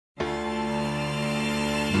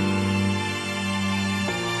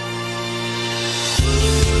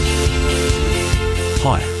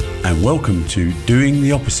Hi, and welcome to Doing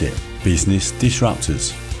the Opposite, Business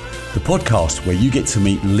Disruptors, the podcast where you get to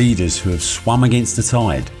meet leaders who have swum against the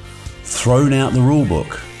tide, thrown out the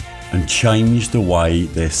rulebook, and changed the way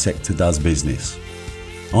their sector does business.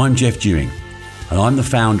 I'm Jeff Dewing, and I'm the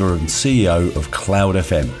founder and CEO of Cloud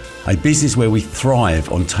FM, a business where we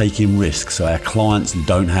thrive on taking risks so our clients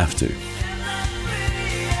don't have to.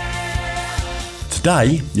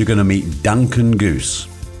 Today, you're going to meet Duncan Goose.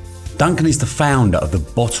 Duncan is the founder of the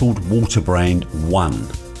bottled water brand One,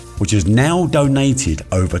 which has now donated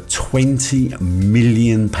over £20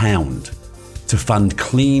 million to fund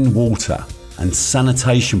clean water and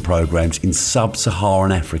sanitation programs in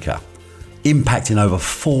sub-Saharan Africa, impacting over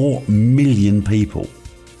 4 million people.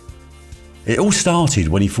 It all started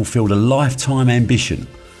when he fulfilled a lifetime ambition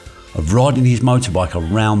of riding his motorbike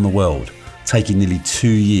around the world, taking nearly 2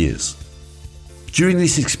 years. During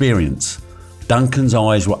this experience, Duncan's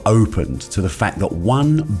eyes were opened to the fact that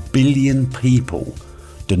 1 billion people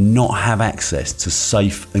do not have access to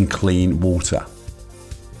safe and clean water.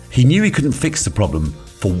 He knew he couldn't fix the problem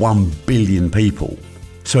for 1 billion people,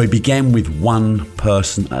 so he began with one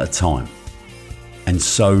person at a time. And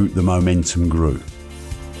so the momentum grew.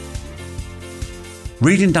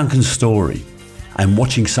 Reading Duncan's story and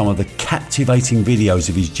watching some of the captivating videos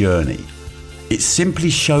of his journey, it simply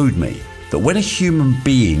showed me that when a human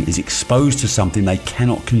being is exposed to something they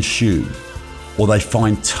cannot consume or they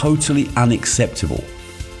find totally unacceptable,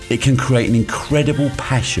 it can create an incredible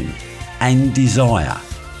passion and desire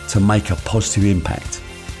to make a positive impact.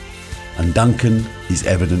 And Duncan is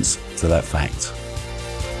evidence to that fact.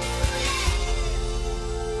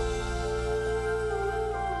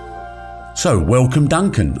 So, welcome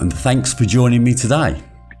Duncan, and thanks for joining me today.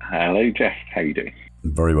 Hello Jeff, how are you doing?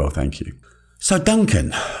 Very well, thank you. So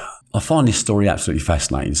Duncan, I find this story absolutely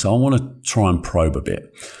fascinating, so I want to try and probe a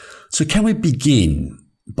bit. So can we begin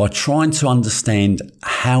by trying to understand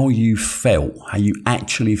how you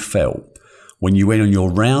actually felt when you went on your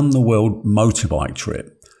round the world motorbike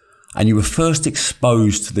trip and you were first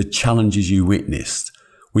exposed to the challenges you witnessed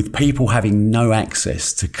with people having no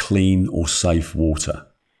access to clean or safe water?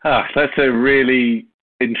 That's a really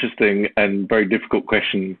interesting and very difficult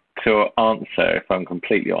question to answer, if I'm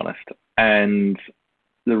completely honest. And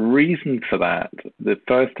the reason for that, the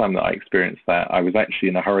first time that I experienced that, I was actually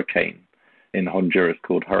in a hurricane in Honduras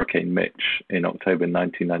called Hurricane Mitch in October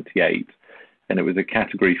 1998. And it was a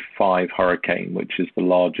Category 5 hurricane, which is the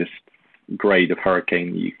largest grade of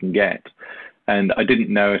hurricane you can get. And I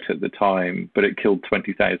didn't know it at the time, but it killed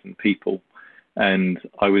 20,000 people. And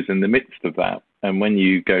I was in the midst of that. And when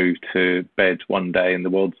you go to bed one day and the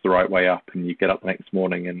world's the right way up and you get up the next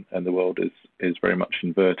morning and the world is very much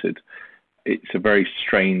inverted, it's a very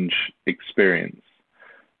strange experience.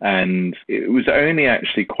 And it was only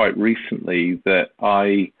actually quite recently that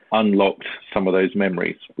I unlocked some of those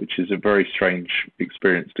memories, which is a very strange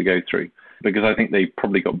experience to go through, because I think they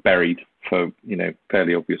probably got buried for,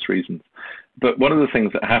 fairly obvious reasons. But one of the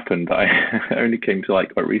things that happened, I only came to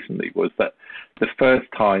light quite recently, was that the first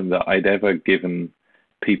time that I'd ever given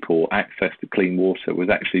people access to clean water was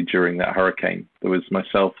actually during that hurricane. There was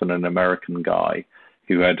myself and an American guy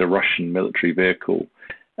who had a Russian military vehicle,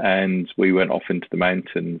 and we went off into the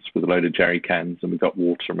mountains with a load of jerry cans and we got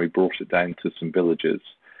water and we brought it down to some villagers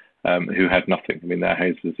who had nothing. I mean, their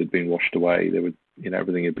houses had been washed away. They were,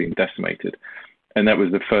 everything had been decimated. And that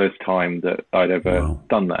was the first time that I'd ever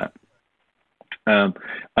done that. And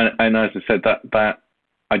as I said, that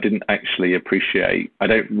I didn't actually appreciate. I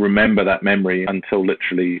don't remember that memory until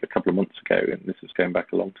literally a couple of months ago, and this is going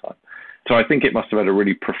back a long time. So I think it must have had a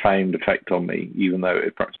really profound effect on me, even though it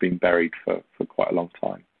had perhaps been buried for quite a long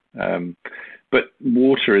time. But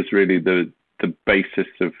water is really the basis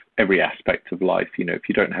of every aspect of life. If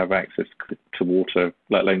you don't have access to water,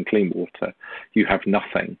 let alone clean water, you have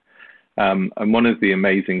nothing. And one of the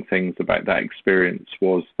amazing things about that experience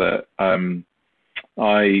was that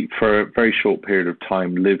I, for a very short period of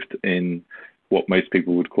time, lived in what most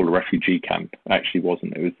people would call a refugee camp. It actually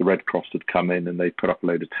wasn't. It was the Red Cross had come in and they put up a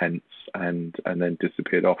load of tents and then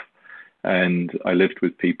disappeared off. And I lived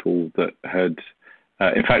with people that had,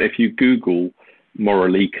 in fact, if you Google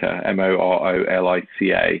Morolica,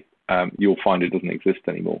 Morolica, you'll find it doesn't exist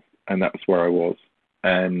anymore. And that's where I was.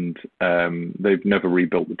 And they've never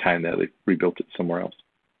rebuilt the town there. They've rebuilt it somewhere else.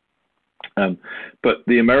 But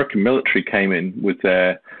the American military came in with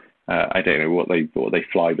their, I don't know what they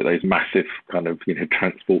fly, but those massive kind of,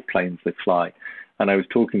 transport planes they fly. And I was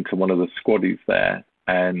talking to one of the squaddies there,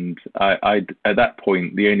 and I at that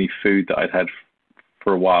point, the only food that I'd had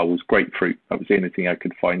for a while was grapefruit. That was the only thing I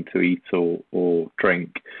could find to eat or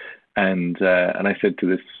drink. And I said to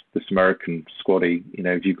this American squatty,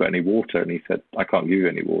 have you got any water? And he said, I can't give you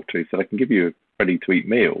any water. He said, I can give you a ready-to-eat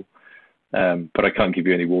meal, but I can't give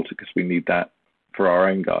you any water because we need that for our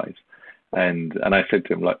own guys. And I said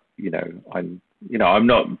to him, I'm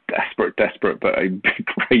not desperate, but it'd be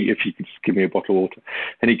great if you could just give me a bottle of water.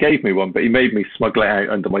 And he gave me one, but he made me smuggle it out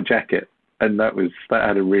under my jacket, and that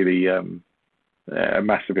had a really a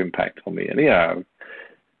massive impact on me. And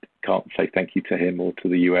can't say thank you to him or to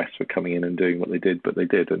the US for coming in and doing what they did, but they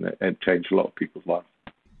did, and it changed a lot of people's lives.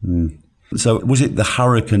 Mm. So was it the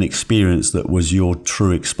hurricane experience that was your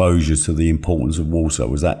true exposure to the importance of water?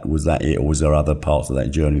 Was that it, or was there other parts of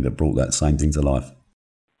that journey that brought that same thing to life?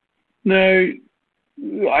 No,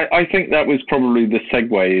 I think that was probably the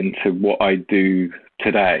segue into what I do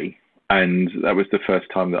today. And that was the first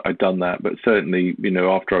time that I'd done that. But certainly,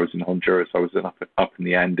 after I was in Honduras, I was up in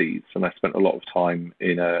the Andes, and I spent a lot of time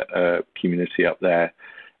in a community up there.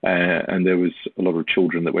 And there was a lot of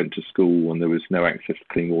children that went to school, and there was no access to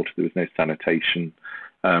clean water. There was no sanitation.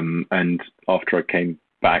 And after I came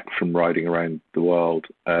back from riding around the world,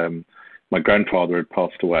 my grandfather had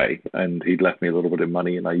passed away, and he'd left me a little bit of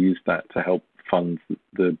money, and I used that to help fund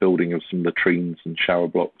the building of some latrines and shower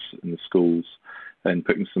blocks in the schools, and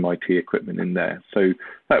putting some IT equipment in there. So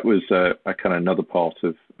that was a kind of another part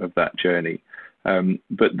of that journey.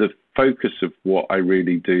 But the focus of what I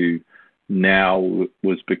really do now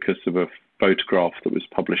was because of a photograph that was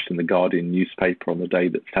published in the Guardian newspaper on the day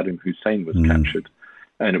that Saddam Hussein was captured.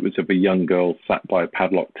 And it was of a young girl sat by a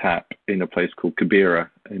padlocked tap in a place called Kibera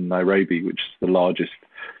in Nairobi, which is the largest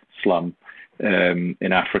slum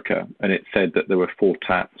in Africa. And it said that there were 4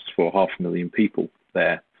 taps for 500,000 people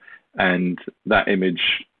there. And that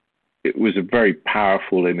image, it was a very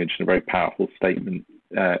powerful image and a very powerful statement,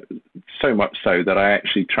 so much so that I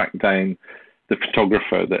actually tracked down the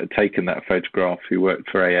photographer that had taken that photograph, who worked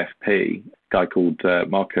for AFP, a guy called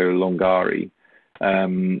Marco Longari,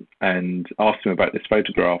 and asked him about this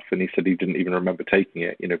photograph, and he said he didn't even remember taking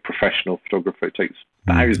it. Professional photographer takes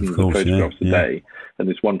thousands of photographs a day, and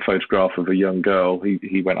this one photograph of a young girl,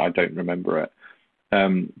 he went, I don't remember it.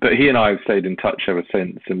 But he and I have stayed in touch ever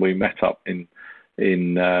since, and we met up in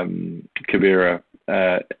Kibera.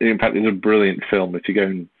 In fact, there's a brilliant film, if you go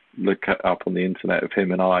and look up on the internet, of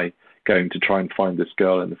him and I going to try and find this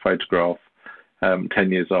girl in the photograph 10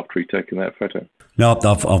 years after he'd taken that photo. No,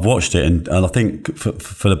 I've watched it, and I think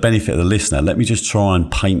for the benefit of the listener, let me just try and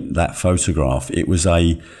paint that photograph. It was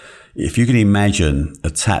if you can imagine a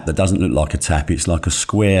tap that doesn't look like a tap, it's like a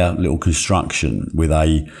square little construction with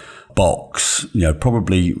a box,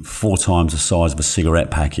 probably 4 times the size of a cigarette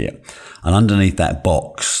packet. And underneath that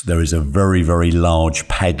box, there is a very, very large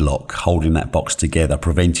padlock holding that box together,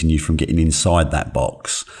 preventing you from getting inside that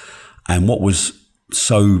box. And what was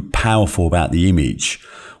so powerful about the image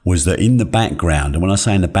was that in the background, and when I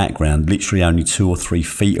say in the background, literally only 2 or 3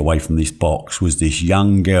 feet away from this box, was this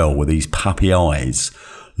young girl with these puppy eyes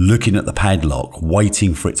looking at the padlock,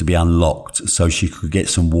 waiting for it to be unlocked so she could get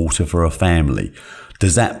some water for her family.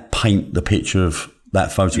 Does that paint the picture of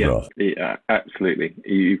that photograph? Yeah, absolutely.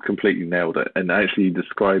 You completely nailed it, and actually you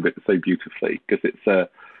describe it so beautifully, because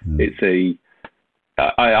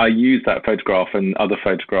I use that photograph and other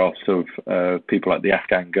photographs of people like the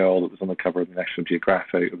Afghan girl that was on the cover of the National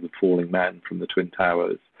Geographic, of the falling man from the Twin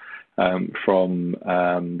Towers, from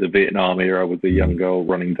the Vietnam era with the young girl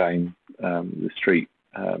running down the street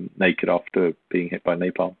naked after being hit by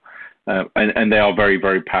napalm. And they are very,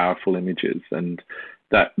 very powerful images, and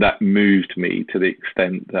that moved me to the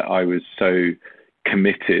extent that I was so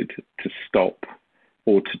committed to stop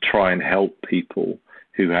or to try and help people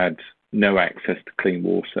who had no access to clean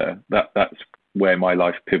water. That's where my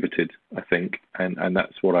life pivoted, I think, and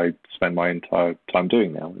that's what I spend my entire time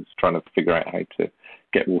doing now, is trying to figure out how to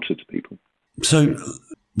get water to people. So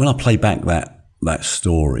when I play back that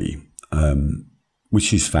story,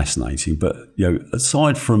 which is fascinating, but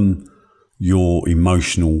aside from your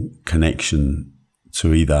emotional connection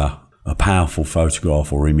to either a powerful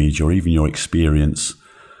photograph or image, or even your experience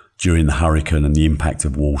during the hurricane and the impact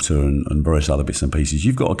of water and various other bits and pieces,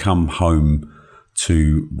 you've got to come home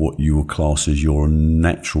to what you would class as your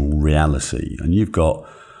natural reality. And you've got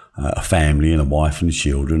a family and a wife and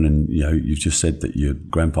children, and you've just said that your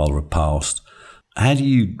grandfather had passed. How do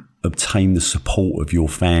you obtain the support of your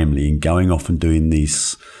family in going off and doing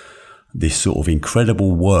this sort of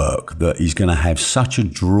incredible work that is going to have such a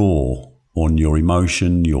draw on your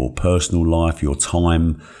emotion, your personal life, your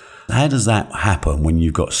time? How does that happen when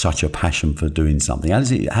you've got such a passion for doing something? How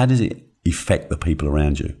does it affect the people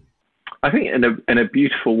around you? I think in a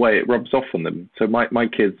beautiful way, it rubs off on them. So my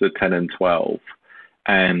kids are 10 and 12,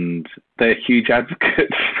 and they're huge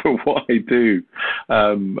advocates for what I do.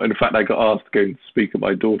 And in fact, I got asked to go and speak at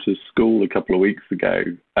my daughter's school a couple of weeks ago,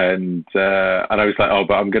 and I was like, "Oh,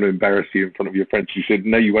 but I'm going to embarrass you in front of your friends." She said,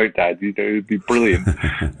 "No, you won't, Dad. You know, it'd be brilliant."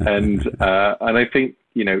 and I think,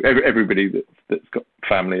 you know, everybody that's got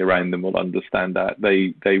family around them will understand that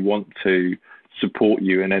they want to support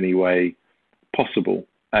you in any way possible,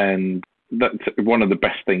 and that's one of the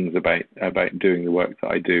best things about doing the work that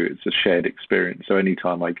I do. It's a shared experience. So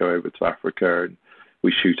anytime I go over to Africa and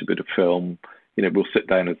we shoot a bit of film, you know, we'll sit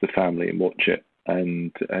down as the family and watch it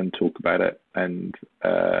and talk about it. And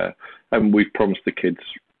we've promised the kids,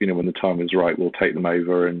 you know, when the time is right, we'll take them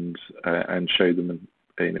over and show them,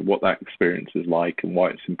 you know, what that experience is like and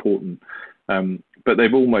why it's important. But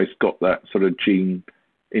they've almost got that sort of gene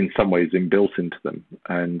in some ways inbuilt into them.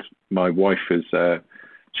 And my wife is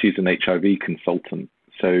she's an HIV consultant.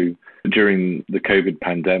 So during the COVID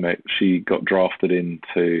pandemic, she got drafted in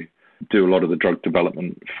to do a lot of the drug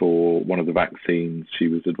development for one of the vaccines. She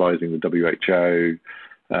was advising the WHO,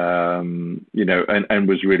 you know, and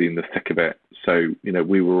was really in the thick of it. So, you know,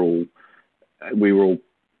 we were all,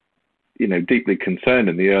 you know, deeply concerned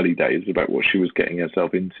in the early days about what she was getting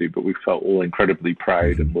herself into, but we felt all incredibly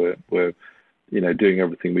proud and were you know, doing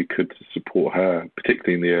everything we could to support her,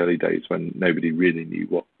 particularly in the early days when nobody really knew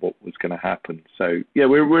what was going to happen. So yeah,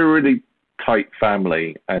 we're a really tight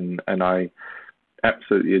family, and I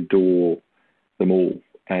absolutely adore them all.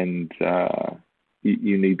 And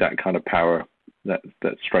you need that kind of power, that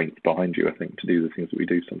strength behind you, I think, to do the things that we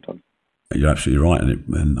do sometimes. You're absolutely right,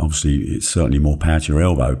 and obviously it's certainly more power to your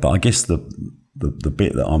elbow. But I guess the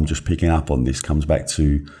bit that I'm just picking up on this comes back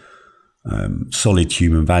to solid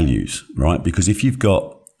human values, right? Because if you've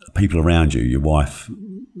got people around you, your wife,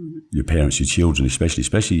 your parents, your children,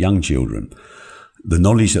 especially young children, the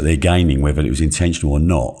knowledge that they're gaining, whether it was intentional or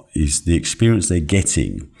not, is the experience they're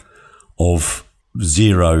getting of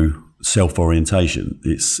zero self-orientation.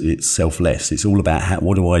 It's selfless. It's all about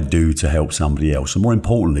what do I do to help somebody else? And more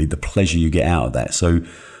importantly, the pleasure you get out of that. So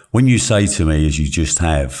when you say to me, as you just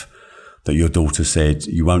have, that your daughter said,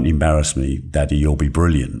 "You won't embarrass me, Daddy, you'll be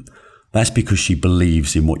brilliant," that's because she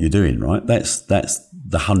believes in what you're doing, right? That's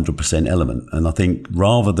the 100% element. And I think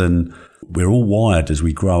rather than, we're all wired as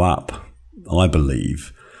we grow up, I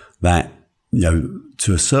believe, that, you know,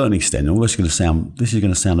 to a certain extent, and this is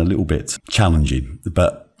going to sound a little bit challenging,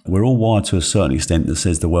 but we're all wired to a certain extent that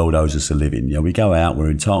says the world owes us a living. You know, we go out,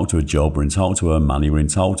 we're entitled to a job, we're entitled to earn money, we're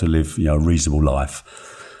entitled to live, you know, a reasonable life.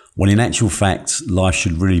 When in actual fact, life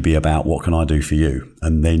should really be about what can I do for you?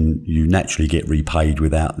 And then you naturally get repaid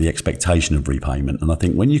without the expectation of repayment. And I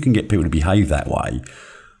think when you can get people to behave that way,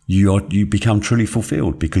 you become truly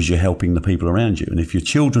fulfilled because you're helping the people around you. And if your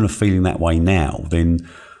children are feeling that way now, then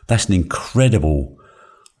that's an incredible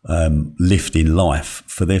lift in life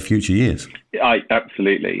for their future years.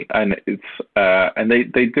 Absolutely. And it's and they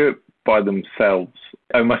do it by themselves.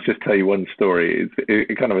 I must just tell you one story.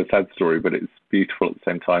 It's kind of a sad story, but it's beautiful at the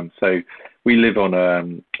same time. So we live on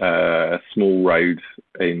a small road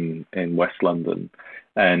in West London,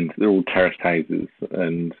 and they're all terraced houses.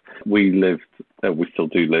 And we still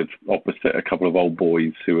do live opposite a couple of old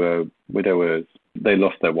boys who are widowers. They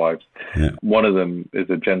lost their wives. Yeah. One of them is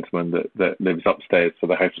a gentleman that lives upstairs, so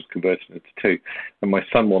the house was converted into two. And my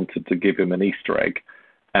son wanted to give him an Easter egg.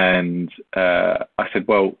 And I said,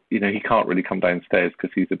 well, you know, he can't really come downstairs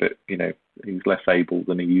because he's a bit, you know, he's less able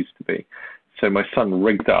than he used to be. So my son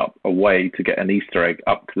rigged up a way to get an Easter egg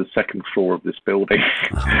up to the second floor of this building.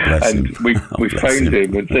 Oh, and we phoned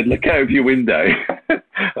him and said, look out of your window.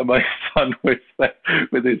 And my son was there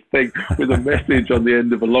with his thing, with a message on the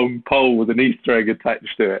end of a long pole with an Easter egg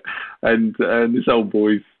attached to it. And this old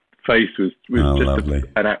boy's face was just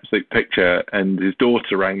an absolute picture. And his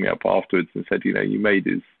daughter rang me up afterwards and said, you know, you made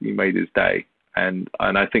his day. And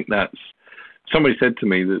I think that's, somebody said to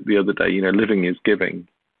me that the other day, you know, living is giving.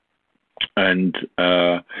 And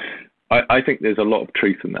I think there's a lot of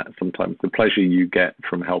truth in that. Sometimes the pleasure you get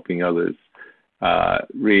from helping others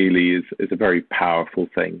really is a very powerful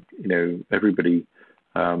thing. You know, everybody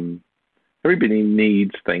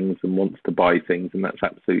needs things and wants to buy things, and that's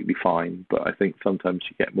absolutely fine. But I think sometimes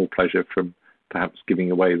you get more pleasure from perhaps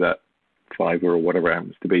giving away that $5 or whatever it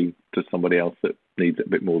happens to be to somebody else that needs it a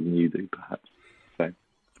bit more than you do, perhaps. So.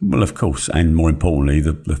 Well, of course, and more importantly,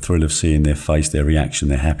 the thrill of seeing their face, their reaction,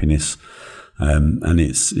 their happiness, and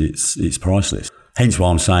it's priceless. Hence why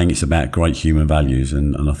I'm saying it's about great human values,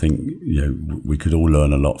 and I think, you know, we could all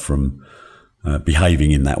learn a lot from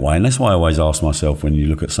behaving in that way. And that's why I always ask myself, when you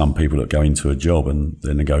look at some people that go into a job and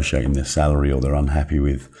they're negotiating their salary, or they're unhappy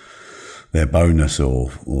with their bonus or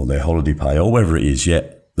their holiday pay or whatever it is,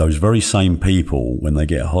 yet those very same people, when they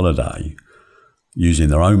get a holiday, using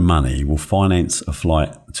their own money, will finance a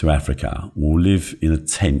flight to Africa, will live in a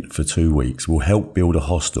tent for 2 weeks, will help build a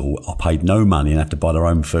hostel, are paid no money and have to buy their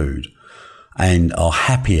own food, and are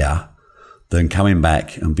happier than coming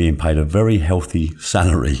back and being paid a very healthy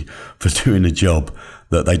salary for doing a job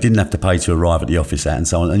that they didn't have to pay to arrive at the office at, and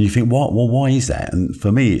so on. And you think, what? Well, why is that? And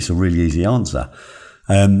for me, it's a really easy answer.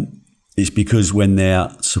 It's because when they're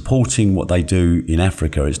supporting what they do in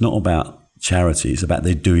Africa, it's not about charity, it's about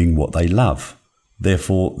they're doing what they love.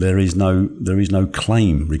 Therefore, there is no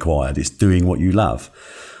claim required. It's doing what you love.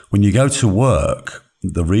 When you go to work,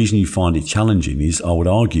 the reason you find it challenging is, I would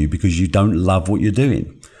argue, because you don't love what you're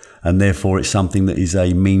doing. And therefore, it's something that is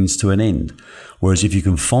a means to an end. Whereas if you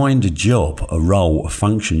can find a job, a role, a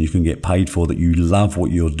function you can get paid for that you love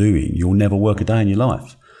what you're doing, you'll never work a day in your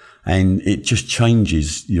life. And it just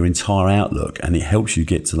changes your entire outlook, and it helps you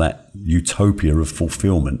get to that utopia of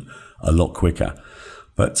fulfillment a lot quicker.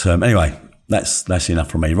 But anyway, that's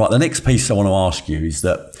enough from me. Right, the next piece I want to ask you is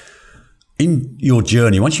that in your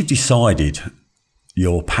journey, once you've decided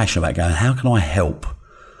you're passionate about going, how can I help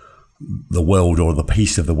the world, or the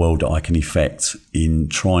piece of the world that I can affect in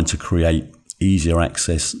trying to create easier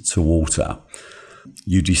access to water,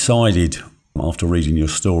 you decided after reading your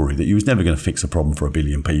story that you was never going to fix a problem for 1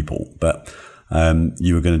 billion people, but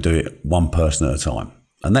you were going to do it one person at a time.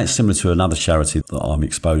 And that's similar to another charity that I'm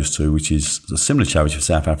exposed to, which is a similar charity for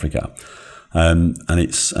South Africa. And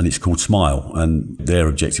it's called Smile, and their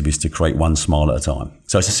objective is to create one smile at a time.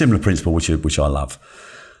 So it's a similar principle, which I love.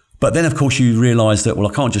 But then, of course, you realise that, well,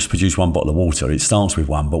 I can't just produce one bottle of water. It starts with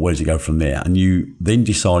one, but where does it go from there? And you then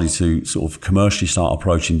decided to sort of commercially start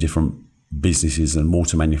approaching different businesses and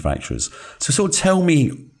water manufacturers. So sort of tell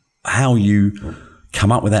me how you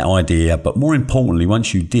come up with that idea, but more importantly,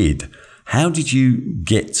 once you did, how did you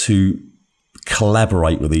get to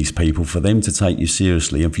collaborate with these people for them to take you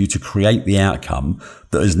seriously and for you to create the outcome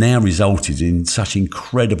that has now resulted in such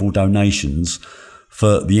incredible donations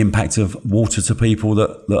for the impact of water to people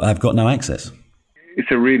that have got no access? It's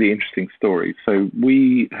a really interesting story. So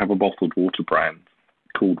we have a bottled water brand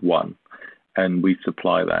called One, and we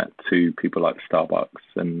supply that to people like Starbucks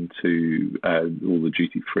and to all the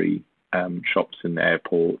duty-free shops in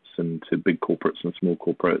airports, and to big corporates and small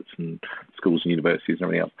corporates and schools and universities and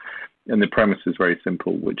everything else. And the premise is very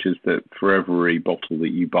simple, which is that for every bottle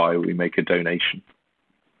that you buy, we make a donation.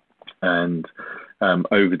 And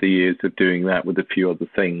over the years of doing that with a few other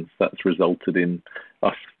things, that's resulted in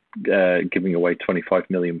us giving away £25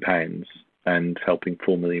 million and helping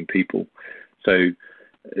 4 million people. So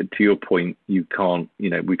to your point, we can't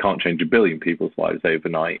change 1 billion people's lives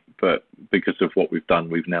overnight, but because of what we've done,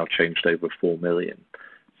 we've now changed over 4 million.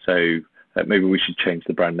 So maybe we should change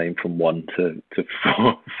the brand name from One to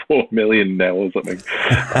 4 million now or something.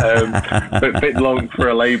 But a bit long for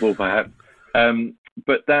a label, perhaps.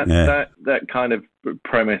 But that kind of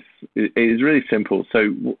premise is really simple.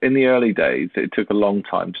 So in the early days, it took a long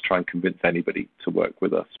time to try and convince anybody to work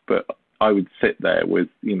with us. But I would sit there with,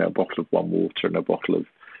 a bottle of One Water and a bottle of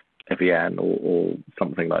Evian or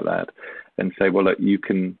something like that, and say, well, look, you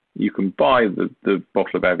can buy the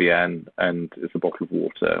bottle of Evian and it's a bottle of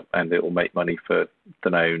water, and it will make money for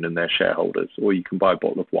Danone and their shareholders, or you can buy a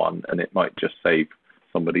bottle of One and it might just save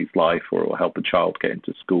somebody's life, or it will help a child get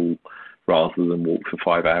into school rather than walk for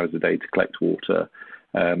 5 hours a day to collect water,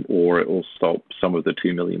 or it will stop some of the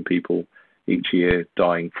 2 million people each year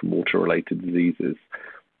dying from water-related diseases.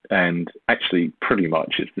 And actually, pretty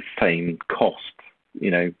much it's the same cost,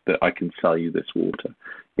 that I can sell you this water.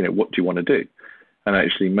 What do you want to do? And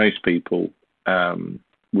actually, most people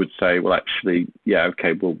would say, well, actually, yeah,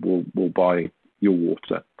 okay, we'll buy your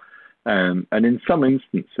water. And in some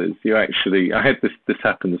instances, I had this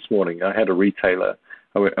happen this morning. I had a retailer,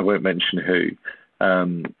 I won't mention who,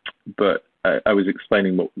 but I was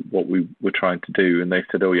explaining what we were trying to do, and they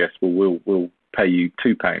said, oh yes, well we'll pay you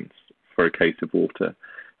 £2 for a case of water.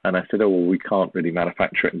 And I said, oh well, we can't really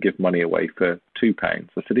manufacture it and give money away for £2. I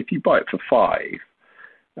said, if you buy it for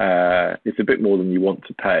 £5, it's a bit more than you want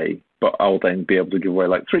to pay, but I'll then be able to give away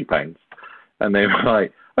like £3. And they were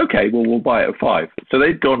like, okay, well we'll buy it at £5. So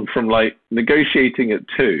they'd gone from like negotiating at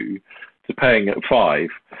 £2 to paying at £5.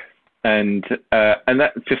 And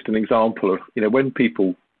that's just an example of, when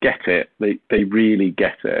people get it, they really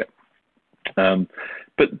get it.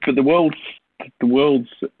 But for the world's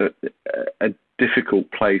a difficult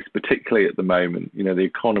place, particularly at the moment. The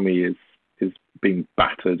economy is being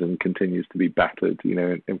battered and continues to be battered.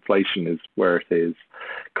 Inflation is where it is.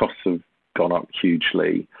 Costs have gone up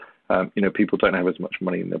hugely. People don't have as much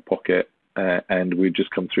money in their pocket, and we've just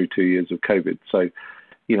come through 2 years of COVID. So,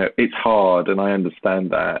 it's hard, and I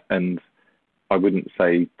understand that. And I wouldn't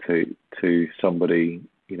say to somebody,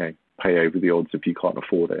 pay over the odds if you can't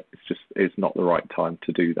afford it. It's not the right time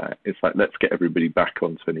to do that. It's like, let's get everybody back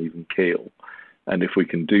onto an even keel. And if we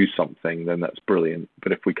can do something, then that's brilliant.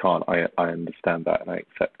 But if we can't, I understand that and I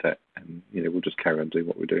accept it. And, we'll just carry on doing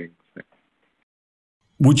what we're doing. So.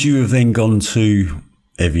 Would you have then gone to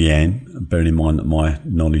Evian, bearing in mind that my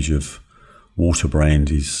knowledge of Waterbrand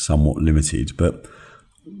is somewhat limited, but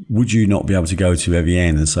would you not be able to go to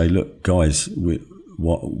Evian and say, look, guys,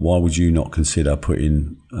 why would you not consider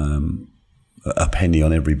putting a penny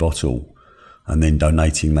on every bottle and then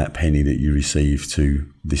donating that penny that you receive to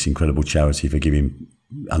this incredible charity for giving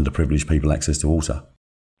underprivileged people access to water?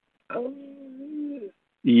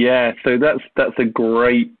 Yeah, so that's a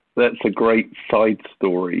great side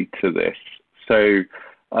story to this. So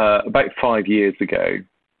about 5 years ago,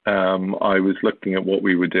 I was looking at what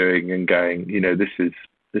we were doing and going,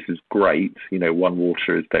 this is great. One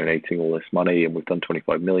Water is donating all this money, and we've done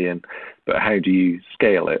 25 million. But how do you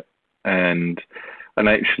scale it? And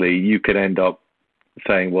actually, you could end up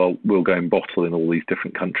saying, well, we'll go and bottle in all these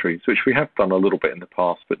different countries, which we have done a little bit in the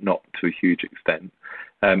past, but not to a huge extent.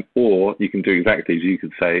 Or you can do exactly as you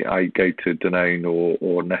could say, I go to Danone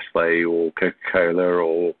or Nestle or Coca-Cola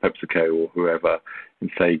or PepsiCo or whoever and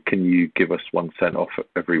say, can you give us 1 cent off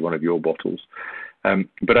every one of your bottles?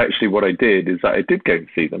 But actually what I did is that I did go and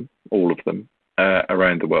see them, all of them,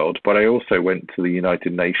 around the world. But I also went to the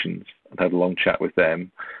United Nations and had a long chat with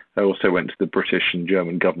them. I also went to the British and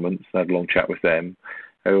German governments and had a long chat with them.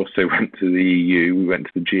 I also went to the EU. We went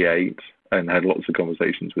to the G8 and had lots of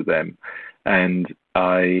conversations with them. And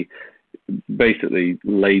I basically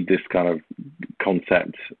laid this kind of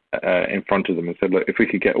concept in front of them and said, look, if we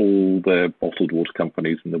could get all the bottled water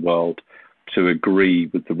companies in the world to agree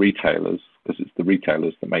with the retailers, because it's the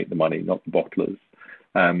retailers that make the money, not the bottlers,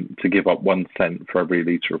 to give up 1 cent for every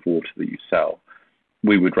litre of water that you sell,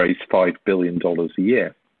 we would raise $5 billion a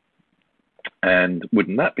year. And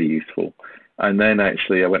wouldn't that be useful? And then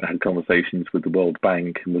actually I went and had conversations with the World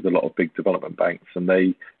Bank and with a lot of big development banks, and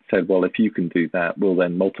they said, well, if you can do that, we'll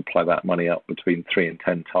then multiply that money up between 3 and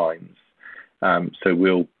 10 times. So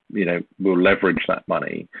we'll leverage that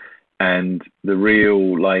money. And the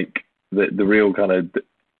real kind of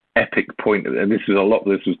epic point, and this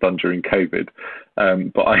was done during COVID,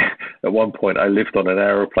 but at one point I lived on an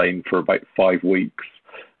aeroplane for about 5 weeks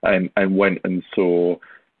and went and saw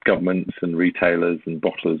governments and retailers and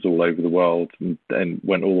bottlers all over the world and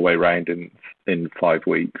went all the way around in 5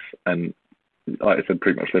 weeks. And like I said,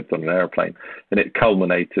 pretty much lived on an airplane. And it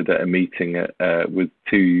culminated at a meeting with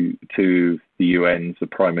two of the UNs, the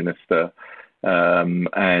Prime Minister,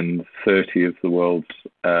 and 30 of the world's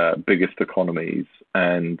biggest economies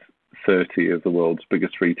and 30 of the world's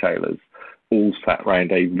biggest retailers all sat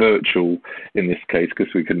around a virtual, in this case,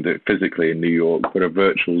 because we couldn't do it physically in New York, but a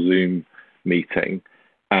virtual Zoom meeting.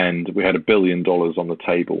 And we had $1 billion on the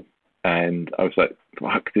table. And I was like,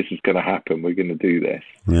 fuck, this is going to happen. We're going to do this.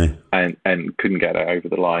 Yeah. And couldn't get it over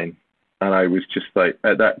the line. And I was just like,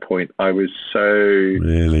 at that point, I was so...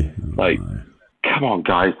 Really? Like, come on,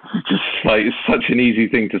 guys. Just like, it's such an easy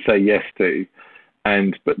thing to say yes to.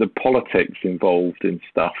 But the politics involved in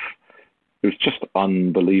stuff, it was just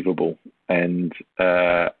unbelievable. And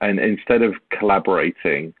instead of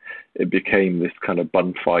collaborating, it became this kind of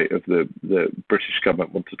bun fight of the British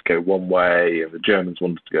government wanted to go one way and the Germans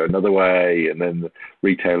wanted to go another way, and then the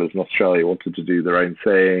retailers in Australia wanted to do their own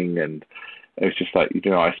thing. And it was just like,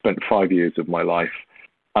 I spent 5 years of my life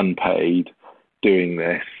unpaid doing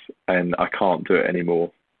this, and I can't do it anymore.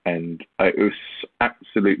 And it was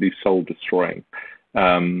absolutely soul destroying.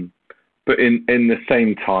 But in the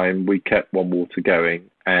same time, we kept One Water going,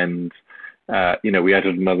 and we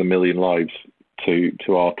added another 1 million lives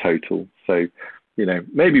to our total. So,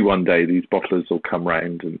 maybe one day these bottlers will come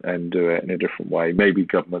round and do it in a different way. Maybe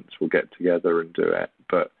governments will get together and do it,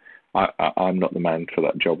 but I'm not the man for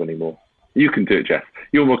that job anymore. You can do it, Jeff.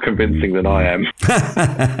 You're more convincing than I am.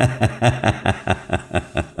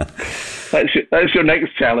 That's your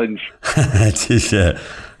next challenge. It is, yeah.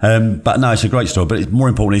 But no, it's a great story. But more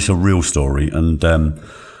importantly, it's a real story, and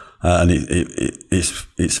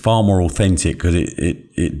it's far more authentic because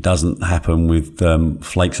it doesn't happen with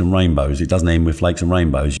flakes and rainbows. It doesn't end with flakes and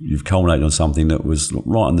rainbows. You've culminated on something that was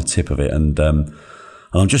right on the tip of it, and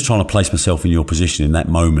I'm just trying to place myself in your position in that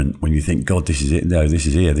moment when you think, God, this is it. No, this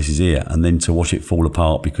is here, and then to watch it fall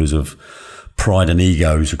apart because of pride and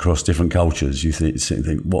egos across different cultures. You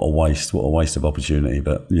think, what a waste of opportunity.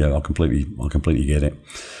 But yeah, I completely get it.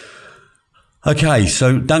 Okay,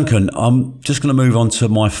 so Duncan, I'm just going to move on to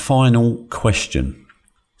my final question.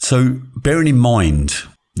 So bearing in mind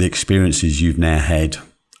the experiences you've now had,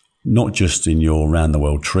 not just in your round the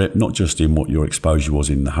world trip, not just in what your exposure was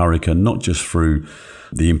in the hurricane, not just through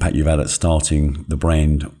the impact you've had at starting the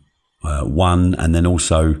brand One, and then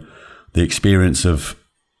also the experience of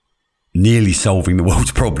nearly solving the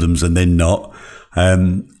world's problems and then not.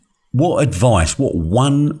 What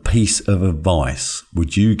one piece of advice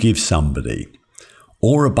would you give somebody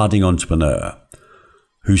or a budding entrepreneur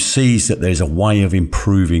who sees that there's a way of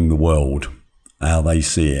improving the world, how they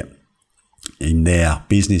see it, in their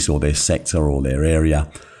business or their sector or their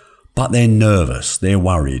area, but they're nervous, they're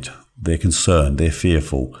worried, they're concerned, they're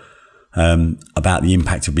fearful about the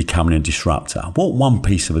impact of becoming a disruptor? What one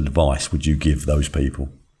piece of advice would you give those people?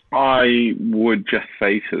 I would just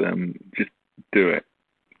say to them, just do it.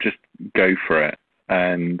 Just go for it.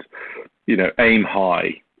 And, aim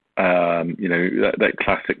high. That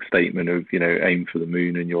classic statement of, aim for the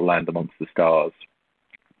moon and you'll land amongst the stars,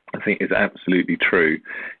 I think is absolutely true.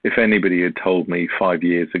 If anybody had told me 5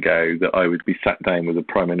 years ago that I would be sat down with the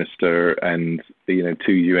Prime Minister and,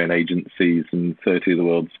 2 UN agencies and 30 of the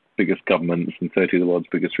world's biggest governments and 30 of the world's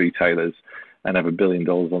biggest retailers and have $1 billion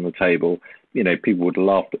on the table, people would have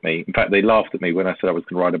laughed at me. In fact, they laughed at me when I said I was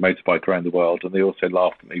going to ride a motorbike around the world, and they also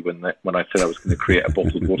laughed at me when I said I was going to create a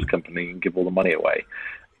bottled water company and give all the money away.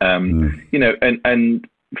 And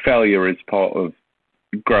failure is part of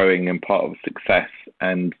growing and part of success,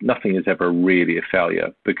 and nothing is ever really a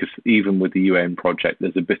failure, because even with the UN project,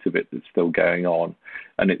 there's a bit of it that's still going on,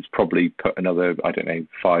 and it's probably put another,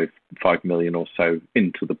 5 million or so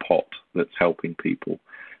into the pot that's helping people.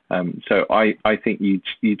 So I think you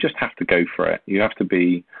just have to go for it. You have to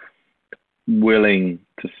be willing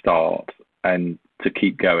to start and to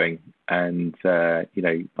keep going. And, like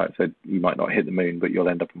I said, you might not hit the moon, but you'll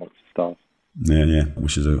end up amongst the stars. Yeah,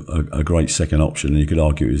 which is a great second option. And you could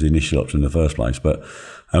argue it was the initial option in the first place. But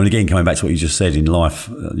again, coming back to what you just said in life,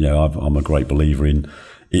 I'm a great believer in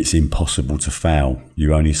it's impossible to fail.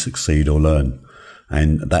 You only succeed or learn.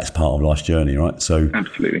 And that's part of life's journey, right? So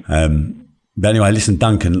absolutely. But anyway, listen,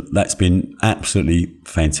 Duncan, that's been absolutely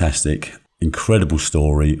fantastic. Incredible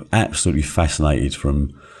story. Absolutely fascinated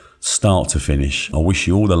from start to finish. I wish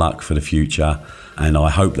you all the luck for the future. And I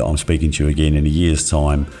hope that I'm speaking to you again in a year's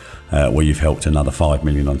time where you've helped another 5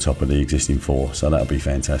 million on top of the existing 4. So that'll be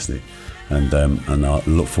fantastic. And I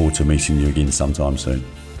look forward to meeting you again sometime soon.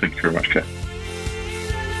 Thank you very much, Jeff.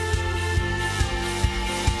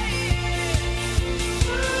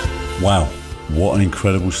 Wow, what an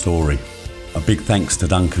incredible story. A big thanks to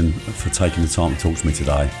Duncan for taking the time to talk to me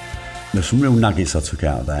today. There's some real nuggets I took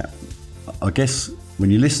out of that. I guess when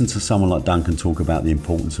you listen to someone like Duncan talk about the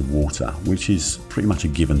importance of water, which is pretty much a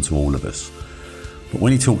given to all of us, but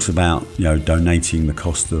when he talks about donating the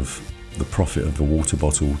cost of the profit of the water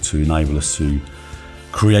bottle to enable us to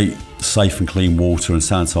create safe and clean water and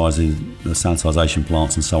sanitisation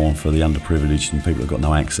plants and so on for the underprivileged and people that have got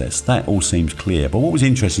no access, that all seems clear. But what was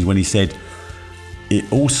interesting is when he said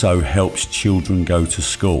it also helps children go to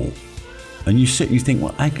school. And you sit and you think,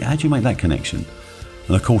 well, how do you make that connection?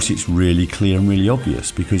 And of course, it's really clear and really obvious,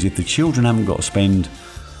 because if the children haven't got to spend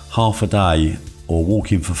half a day or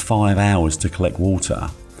walk in for 5 hours to collect water,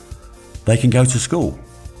 they can go to school.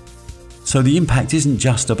 So the impact isn't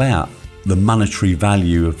just about the monetary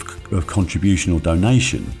value of contribution or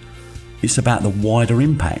donation. It's about the wider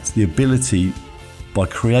impact, the ability by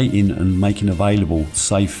creating and making available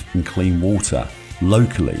safe and clean water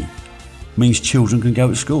locally means children can go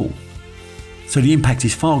to school. So the impact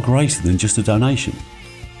is far greater than just a donation.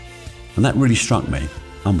 And that really struck me.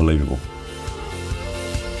 Unbelievable.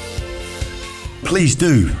 Please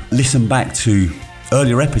do listen back to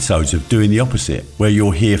earlier episodes of Doing the Opposite, where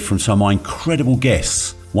you'll hear from some of my incredible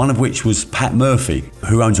guests, one of which was Pat Murphy,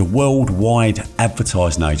 who owns a worldwide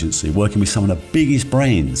advertising agency working with some of the biggest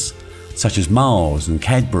brands such as Mars and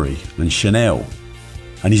Cadbury and Chanel.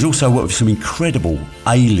 And he's also worked with some incredible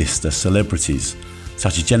A-lister celebrities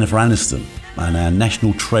such as Jennifer Aniston and our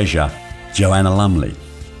national treasure, Joanna Lumley.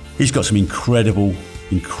 He's got some incredible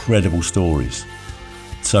stories.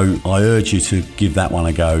 So I urge you to give that one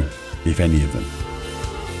a go, if any of them.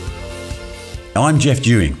 I'm Jeff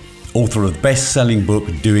Dewing, author of the best-selling book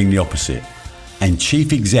Doing the Opposite and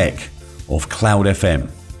chief exec of Cloud FM.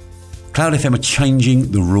 Cloud FM are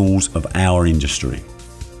changing the rules of our industry,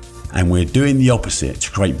 and we're doing the opposite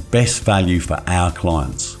to create best value for our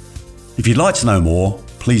clients. If you'd like to know more,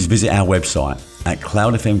 please visit our website at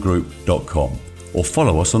cloudfmgroup.com or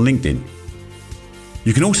follow us on LinkedIn.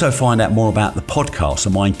 You can also find out more about the podcast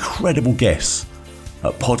and my incredible guests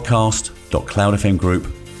at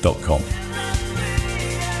podcast.cloudfmgroup.com.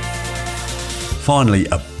 Finally,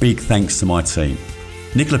 a big thanks to my team.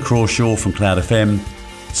 Nicola Crawshaw from Cloud FM,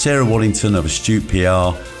 Sarah Waddington of Astute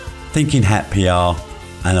PR, Thinking Hat PR,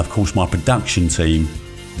 and of course my production team,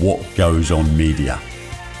 What Goes On Media,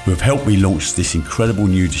 who have helped me launch this incredible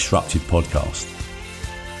new disruptive podcast.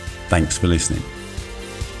 Thanks for listening.